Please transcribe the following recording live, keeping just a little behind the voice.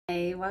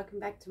welcome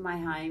back to my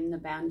home, the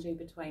boundary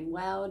between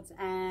worlds,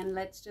 and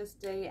let's just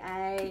do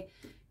a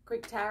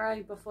quick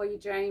tarot before you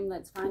dream.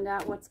 Let's find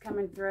out what's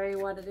coming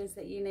through, what it is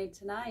that you need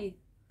to know.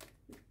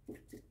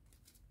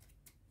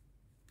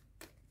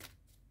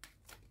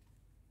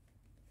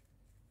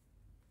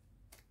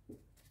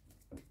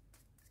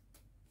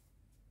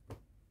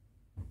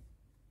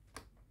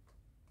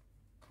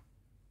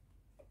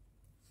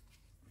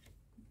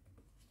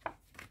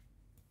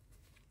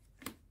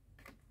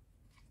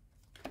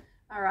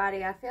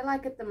 Alrighty, I feel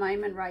like at the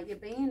moment, right, you're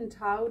being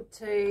told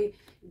to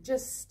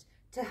just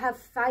to have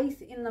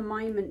faith in the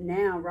moment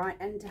now, right,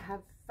 and to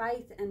have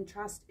faith and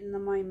trust in the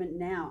moment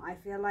now. I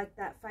feel like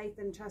that faith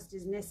and trust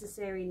is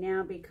necessary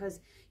now because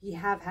you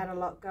have had a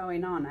lot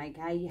going on,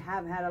 okay? You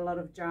have had a lot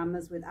of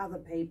dramas with other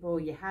people.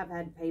 You have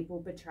had people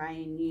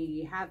betraying you.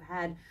 You have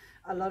had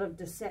a lot of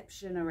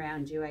deception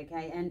around you,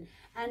 okay? And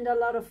a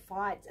lot of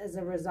fights as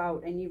a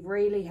result, and you've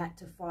really had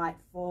to fight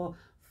for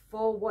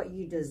what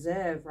you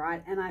deserve,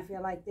 right? And I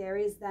feel like there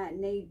is that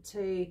need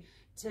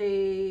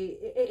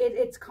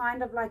it's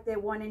kind of like they're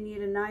wanting you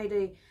to know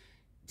to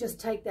just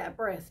take that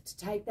breath,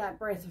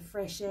 of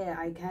fresh air,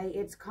 okay?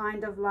 It's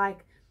kind of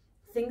like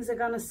things are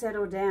going to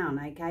settle down,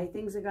 okay?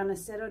 Things are going to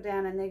settle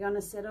down, and they're going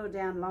to settle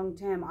down long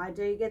term. I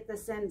do get the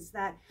sense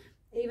that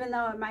even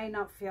though it may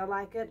not feel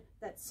like it,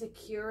 that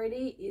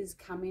security is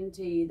coming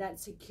to you. That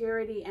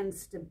security and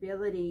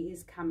stability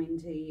is coming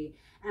to you.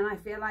 And I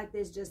feel like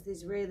there's just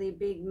this really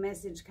big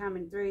message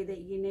coming through that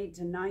you need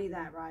to know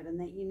that, right? And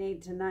that you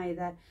need to know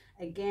that,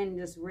 again,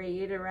 just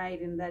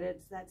reiterating that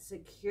it's that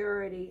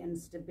security and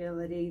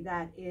stability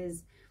that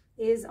is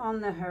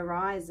on the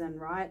horizon,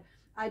 right?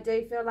 I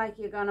do feel like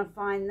you're going to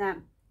find that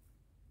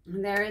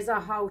there is a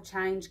whole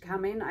change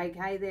coming,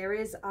 okay? There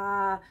is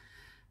an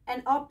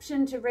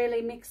option to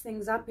really mix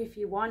things up if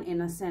you want, in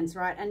a sense,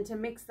 right? And to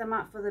mix them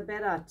up for the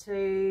better.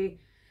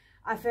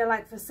 I feel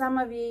like for some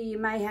of you, you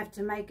may have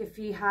to make a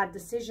few hard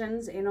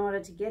decisions in order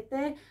to get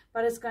there,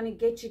 but it's going to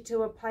get you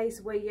to a place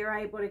where you're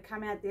able to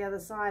come out the other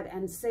side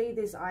and see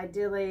this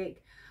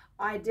idyllic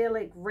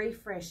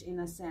refresh, in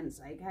a sense,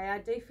 okay? I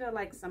do feel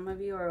like some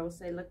of you are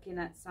also looking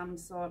at some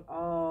sort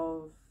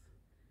of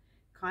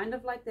kind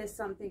of like there's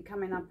something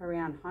coming up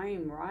around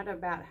home, right?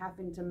 About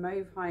having to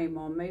move home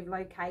or move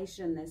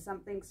location. There's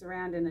something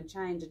surrounding a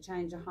change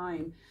of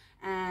home.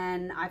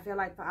 And I feel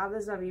like for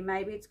others of you,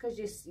 maybe it's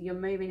because you're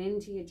moving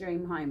into your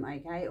dream home,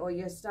 okay? Or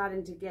you're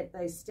starting to get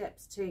those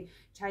steps to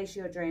chase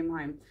your dream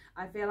home.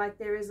 I feel like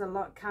there is a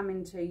lot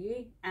coming to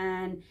you,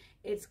 and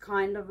it's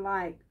kind of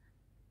like,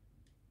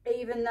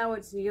 even though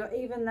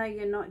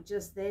you're not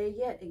just there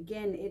yet,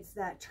 again, it's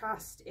that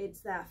trust,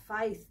 it's that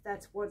faith.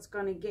 That's what's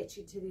going to get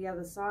you to the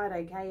other side,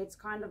 okay? It's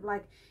kind of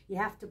like you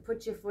have to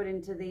put your foot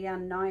into the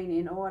unknown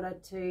in order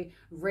to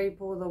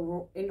reap all the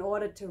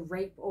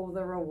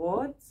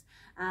rewards.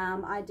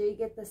 I do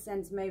get the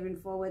sense moving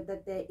forward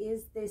that there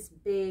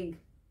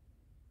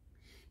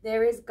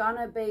is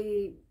gonna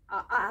be,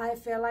 I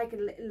feel like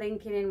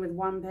linking in with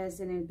one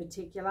person in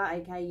particular,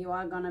 okay, you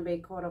are going to be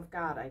caught off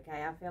guard,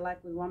 okay? I feel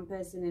like with one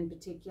person in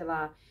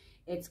particular,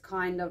 it's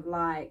kind of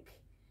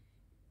like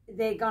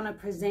they're going to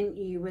present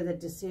you with a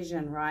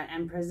decision, right?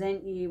 And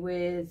present you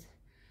with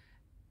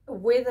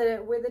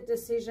a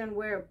decision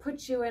where it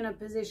puts you in a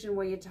position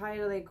where you're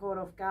totally caught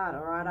off guard,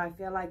 all right? I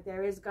feel like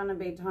there is going to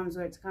be times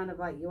where it's kind of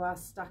like you are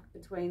stuck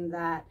between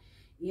that,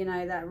 you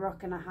know, that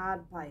rock and a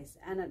hard place.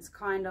 And it's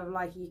kind of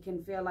like you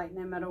can feel like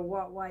no matter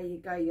what way you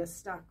go, you're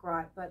stuck,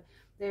 right? But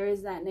there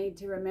is that need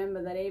to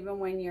remember that even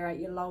when you're at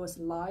your lowest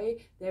low,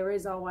 there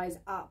is always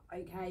up,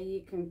 okay?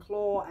 You can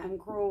claw and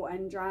crawl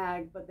and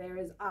drag, but there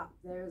is up.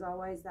 There is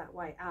always that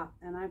way up.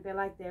 And I feel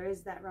like there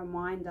is that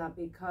reminder,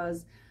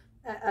 because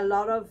a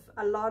lot of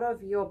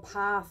your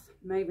path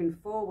moving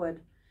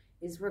forward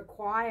is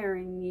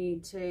requiring you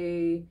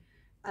to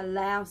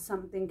allow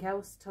something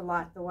else to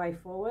light the way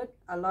forward.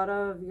 A lot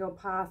of your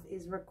path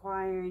is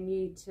requiring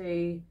you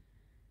to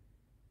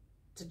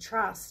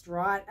trust,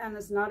 right? And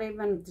it's not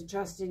even to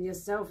trust in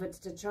yourself, it's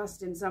to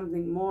trust in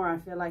something more. I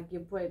feel like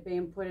you're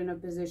being put in a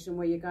position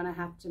where you're going to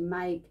have to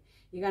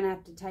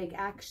take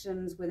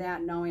actions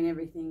without knowing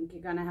everything.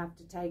 You're going to have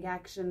to take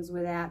actions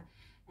without,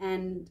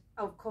 and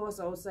of course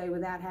also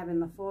without having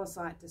the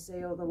foresight to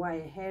see all the way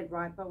ahead,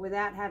 right? But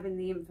without having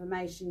the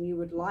information you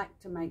would like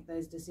to make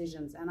those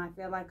decisions. And I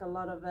feel like a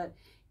lot of it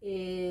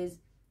is,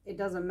 it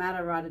doesn't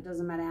matter, right? It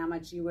doesn't matter how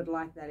much you would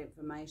like that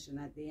information.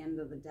 At the end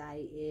of the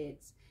day,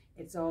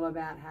 it's all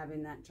about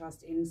having that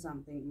trust in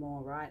something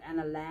more, right?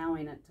 And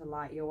allowing it to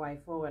light your way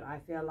forward. I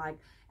feel like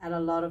at a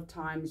lot of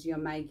times you're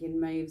making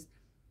moves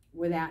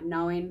without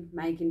knowing,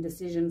 making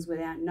decisions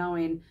without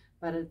knowing,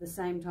 but at the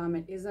same time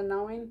it is a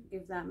knowing,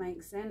 if that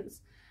makes sense.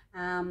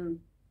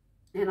 And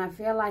I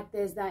feel like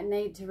there's that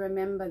need to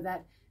remember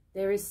that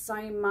there is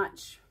so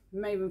much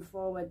moving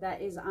forward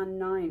that is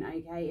unknown,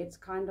 okay? It's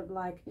kind of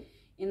like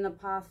in the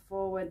path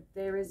forward,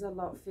 there is a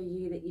lot for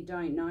you that you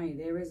don't know.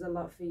 There is a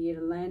lot for you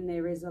to learn.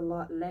 There is a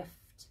lot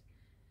left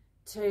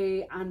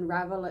to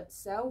unravel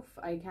itself,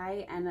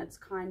 okay? And it's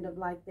kind of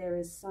like there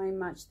is so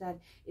much that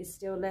is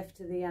still left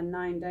to the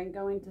unknown. Don't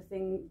go into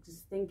things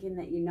just thinking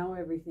that you know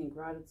everything,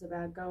 right? It's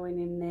about going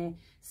in there,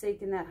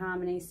 seeking that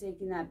harmony,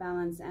 seeking that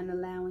balance, and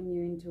allowing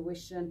your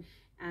intuition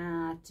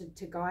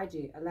to guide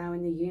you,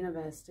 allowing the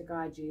universe to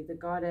guide you, the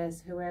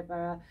goddess,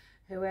 whoever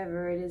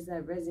it is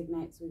that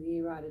resonates with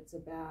you, right? It's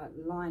about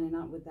lining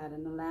up with that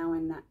and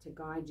allowing that to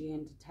guide you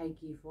and to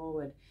take you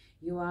forward.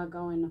 You are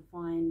going to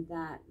find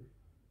that,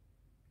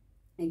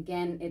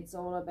 again, it's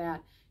all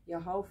about your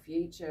whole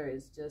future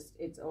is just,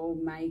 it's all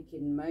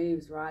making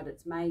moves, right?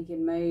 It's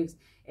making moves.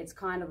 It's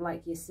kind of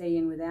like you're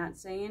seeing without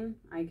seeing,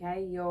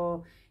 okay?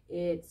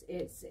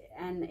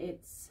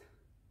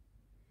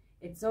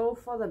 It's all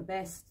for the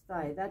best,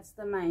 though. That's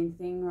the main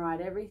thing, right?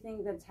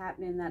 Everything that's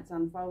happening, that's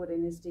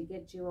unfolding, is to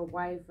get you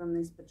away from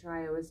this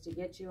betrayal, is to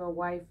get you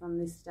away from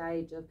this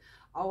stage of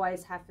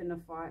always having to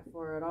fight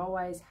for it,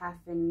 always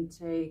having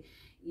to,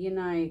 you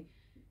know,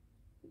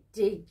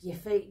 dig your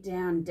feet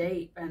down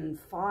deep and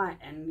fight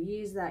and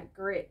use that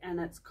grit. And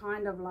it's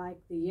kind of like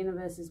the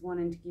universe is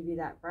wanting to give you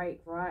that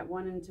break, right?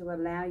 Wanting to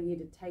allow you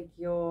to take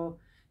your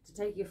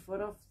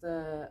foot off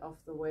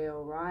the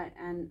wheel, right?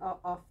 And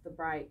off the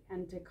brake,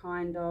 and to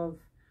kind of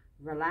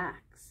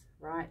relax,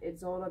 right?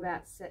 It's all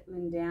about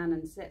settling down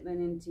and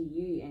settling into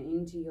you and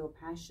into your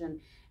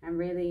passion and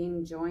really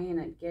enjoying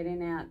it,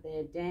 getting out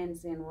there,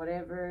 dancing,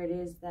 whatever it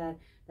is that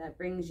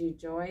brings you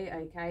joy,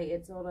 okay?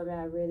 It's all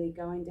about really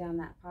going down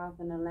that path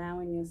and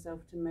allowing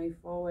yourself to move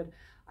forward.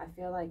 I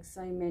feel like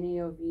so many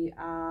of you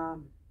are,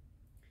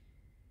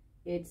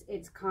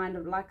 it's kind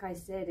of like I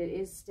said, it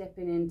is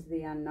stepping into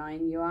the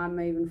unknown. You are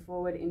moving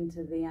forward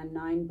into the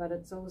unknown, but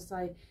it's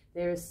also,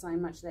 there is so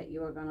much that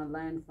you are going to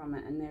learn from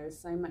it, and there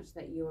is so much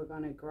that you are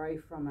going to grow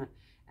from it.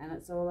 And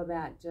it's all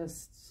about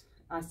just,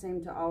 I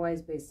seem to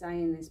always be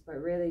saying this,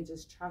 but really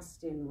just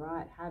trusting,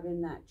 right?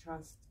 Having that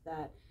trust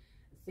that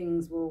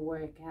things will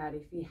work out.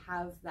 If you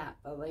have that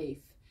belief,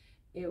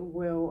 it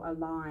will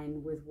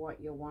align with what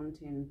you're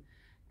wanting.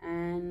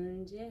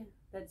 And yeah,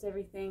 that's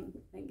everything.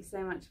 Thank you so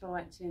much for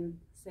watching.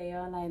 See you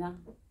all later.